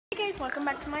welcome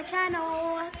back to my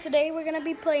channel. Today we're gonna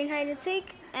be playing hide and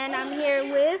seek, and I'm here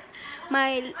with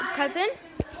my cousin,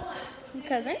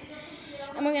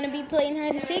 and we're gonna be playing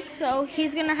hide and seek. So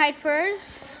he's gonna hide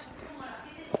first.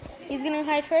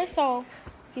 So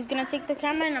he's gonna take the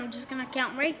camera, and I'm just gonna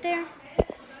count right there.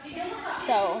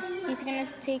 So he's gonna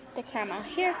take the camera.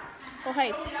 Here, go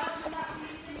hide.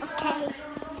 Okay.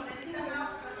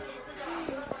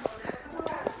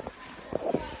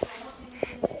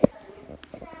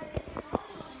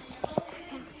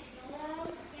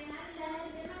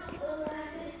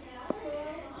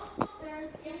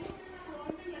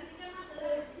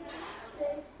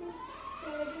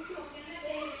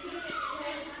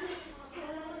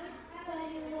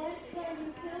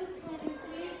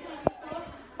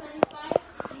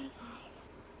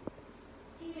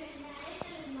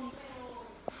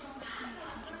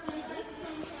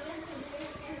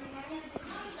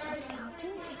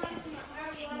 Counting because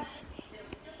she's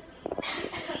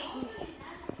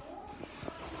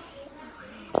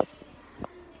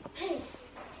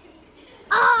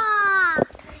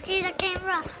here's the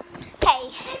camera.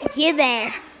 Hey, you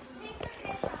there?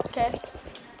 Okay.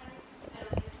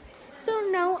 So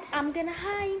now I'm gonna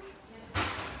hide.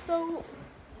 So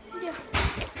yeah.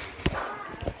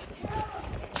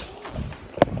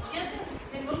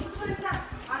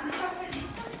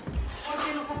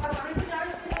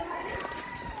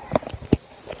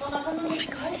 Oh my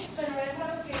gosh.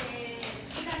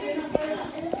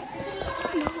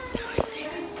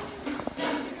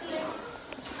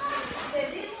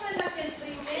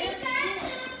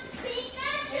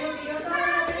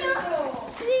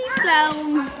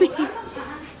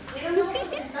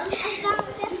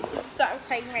 So I was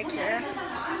hiding right here.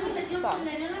 So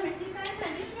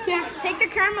here, take the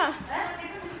camera.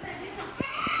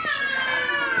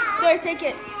 Here, take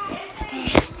it.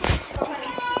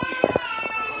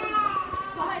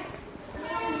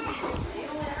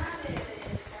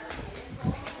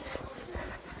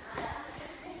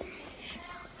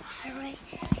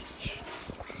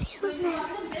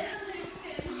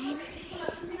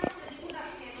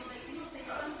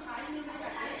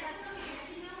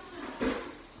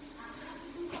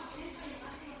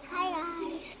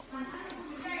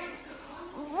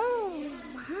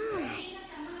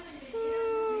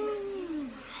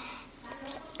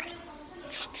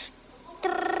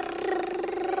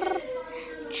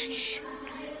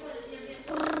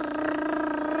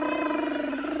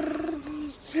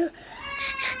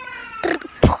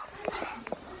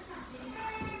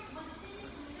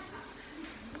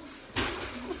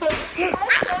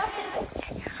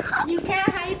 You can't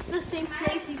hide the same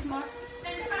place, Isma.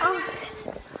 Oh,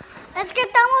 es que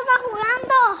estamos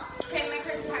jugando. Okay, my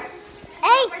turn to hide.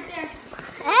 Hey. Right there.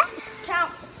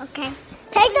 Count. Okay.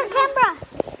 Take the camera.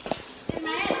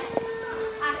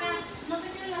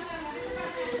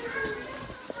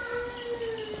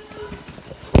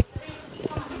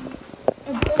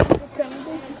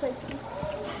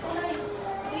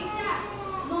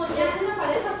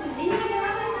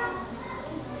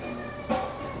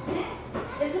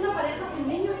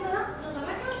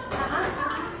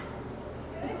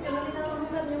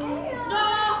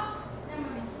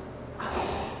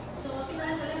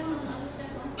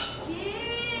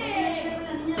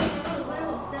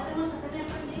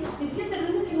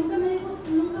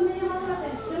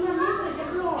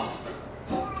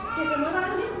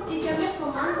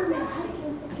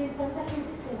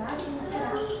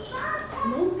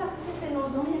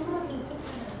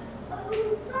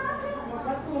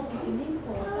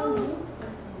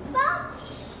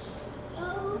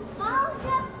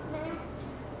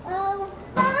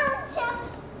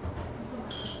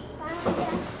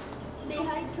 They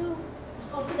hide too.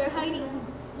 Oh, they're hiding.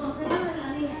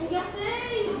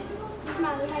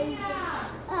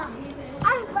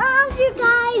 I found you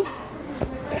guys.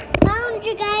 Found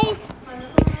you guys.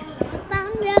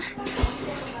 Found you.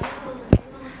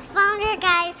 Found you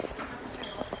guys.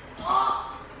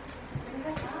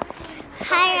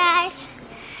 Hi guys.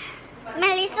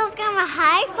 Melissa's gonna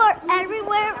hide for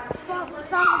everywhere from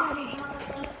somebody.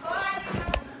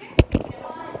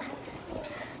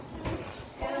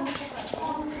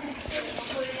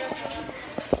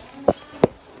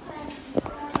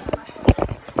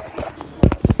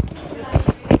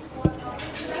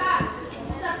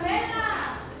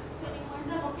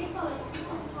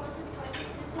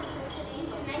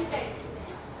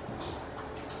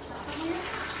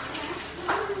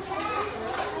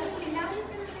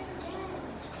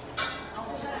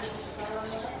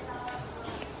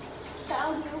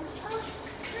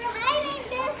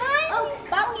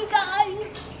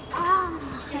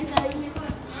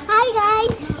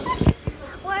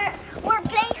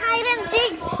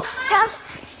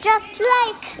 just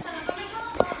like.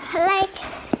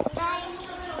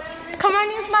 Come on,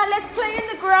 Isma, let's play in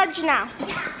the garage now.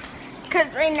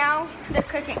 Because right now they're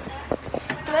cooking.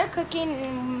 So they're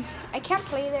cooking. I can't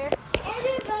play there.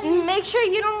 And make sure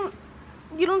you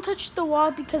don't touch the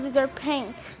wall because of their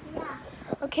paint. Yeah.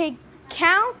 Okay,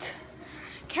 count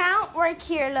right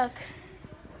here. Look.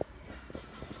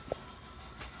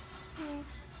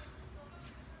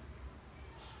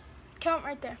 Count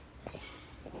right there.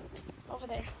 Over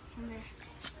there. Over there.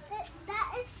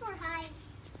 That is for high.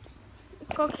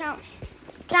 Go count.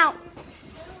 Count.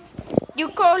 You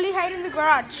can only hide in the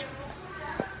garage.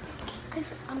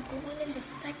 Because I'm going in the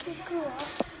second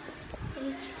garage. And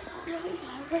it's really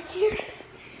loud right here.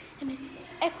 And it's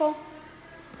echo.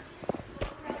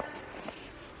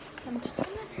 Okay,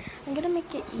 I'm gonna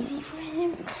make it easy for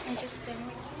him. And just stand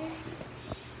right here.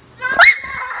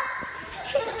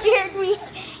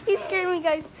 He scared me,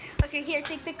 guys. Okay, here,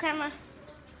 take the camera.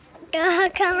 Camera.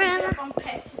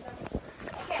 Okay.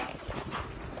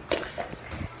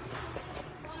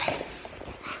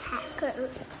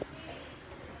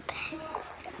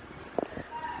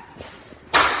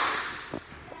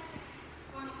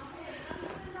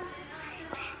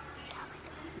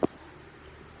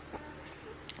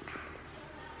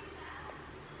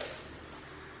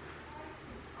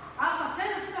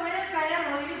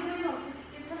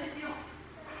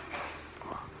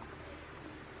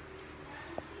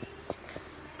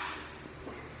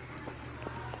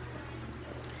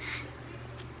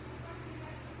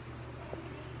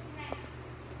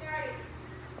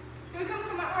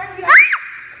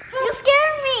 You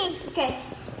scared me. Okay.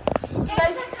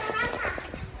 Guys.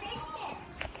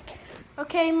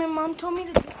 Okay, my mom told me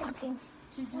to do something.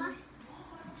 Why?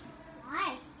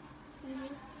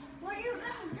 What are you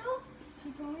gonna do?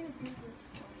 She told me to do this.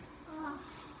 Oh.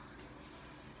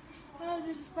 Oh,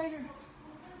 there's a spider.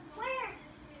 Where?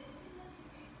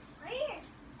 Where?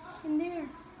 In there.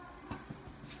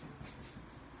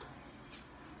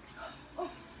 Oh.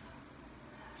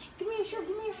 Give me a shoe.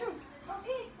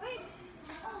 Okay, wait.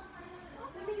 Oh.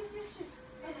 Let me use your shoe.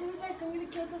 I'll do it back. I'm gonna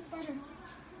kill the spider.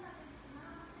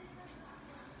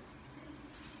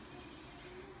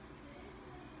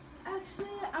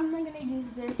 Actually, I'm not gonna use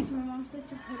this. My mom said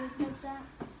to put it like that.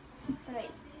 But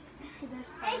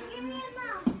there's Hey, spiders give in me there. a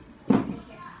mouth. Okay,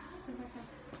 here. Put it back on.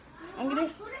 I'm gonna.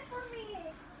 Put it for me.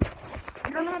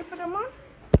 You don't know how to put them on?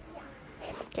 Yeah.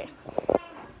 Okay.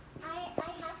 I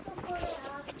have to put it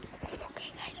up. Okay,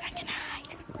 guys, I'm gonna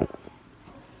hide.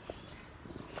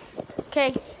 Okay.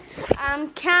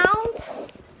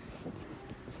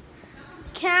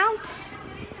 Count.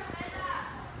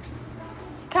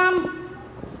 Come.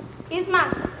 Isma.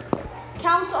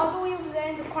 Count all the way over there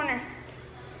in the corner.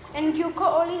 And you can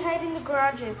only hide in the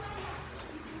garages.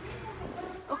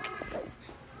 Okay, guys.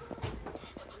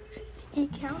 He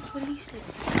counts when he's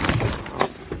little.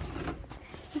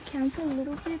 He counts a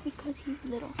little bit because he's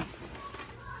little.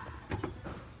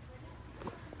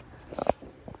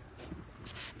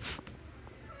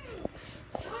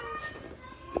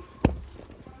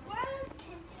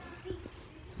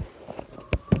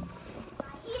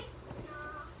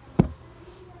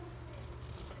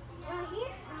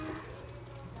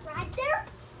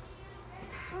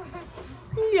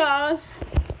 Yes.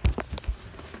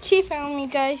 He found me,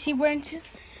 guys. He went to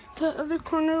the other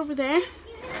corner over there.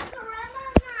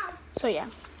 So yeah.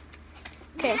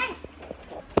 Okay.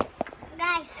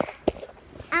 Guys,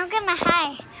 I'm gonna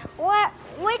hide. Where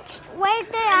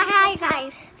did I hide,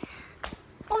 guys?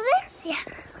 Over there? Yeah.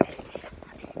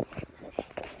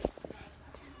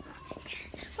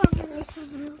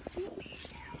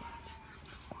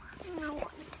 No.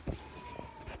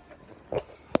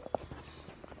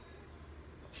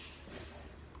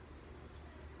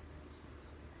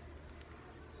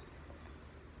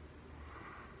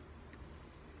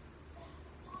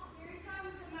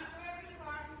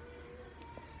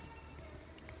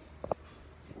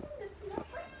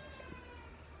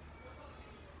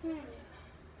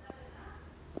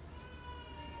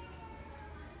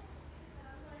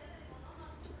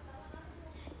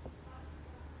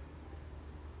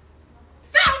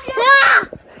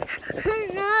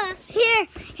 No, here,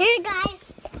 guys.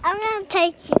 I'm gonna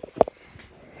take you.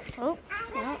 Oh.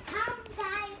 I'm gonna count,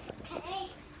 guys. Okay.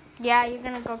 Yeah, you're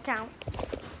gonna go count.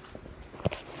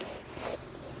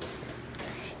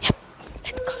 Yep.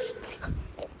 Let's go.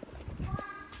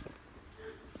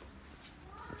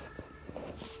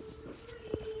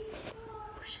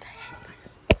 Where should I hide, guys?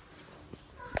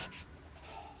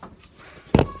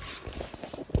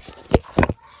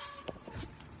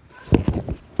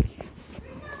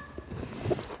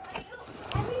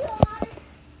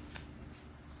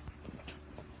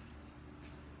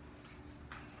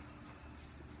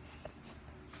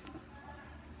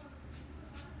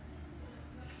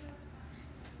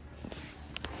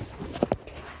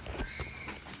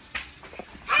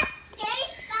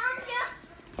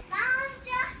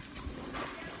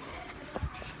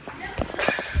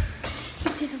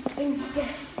 good.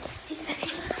 He's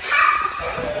ready.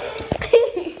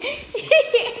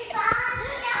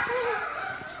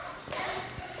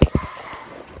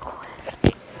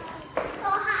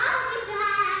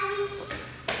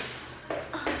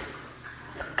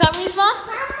 Cover mom?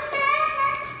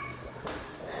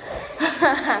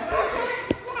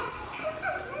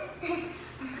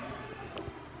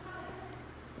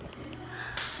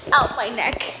 Out my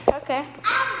neck. Okay.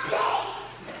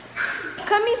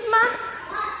 Come, Isma.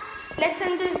 Let's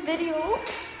end this video.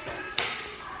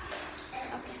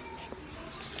 Okay.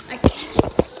 I can't.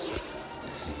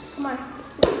 Come on.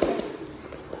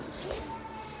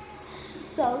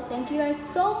 So, thank you guys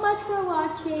so much for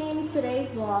watching today's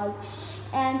vlog.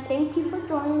 And thank you for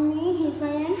joining me. He's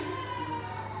Ryan.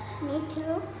 Me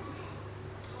too.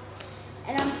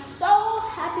 And I'm so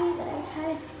happy that I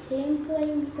had him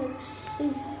playing because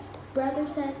his brother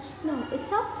said, no,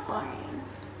 it's not boring.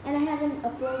 And I haven't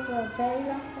uploaded for a very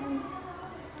long time.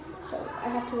 So I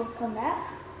have to work on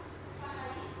that.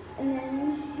 And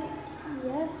then,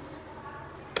 yes.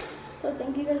 So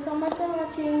thank you guys so much for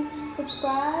watching.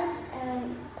 Subscribe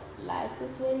and like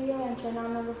this video and turn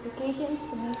on notifications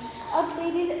to be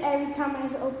updated every time I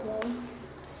upload.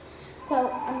 So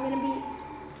I'm going to be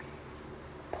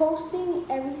posting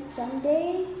every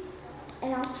Sundays,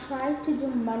 and I'll try to do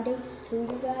Mondays too,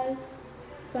 you guys.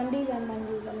 Sundays and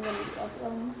Mondays I'm going to be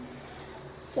uploading.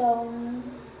 So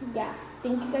yeah,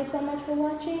 thank you guys so much for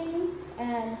watching,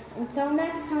 and until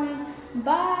next time,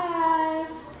 bye.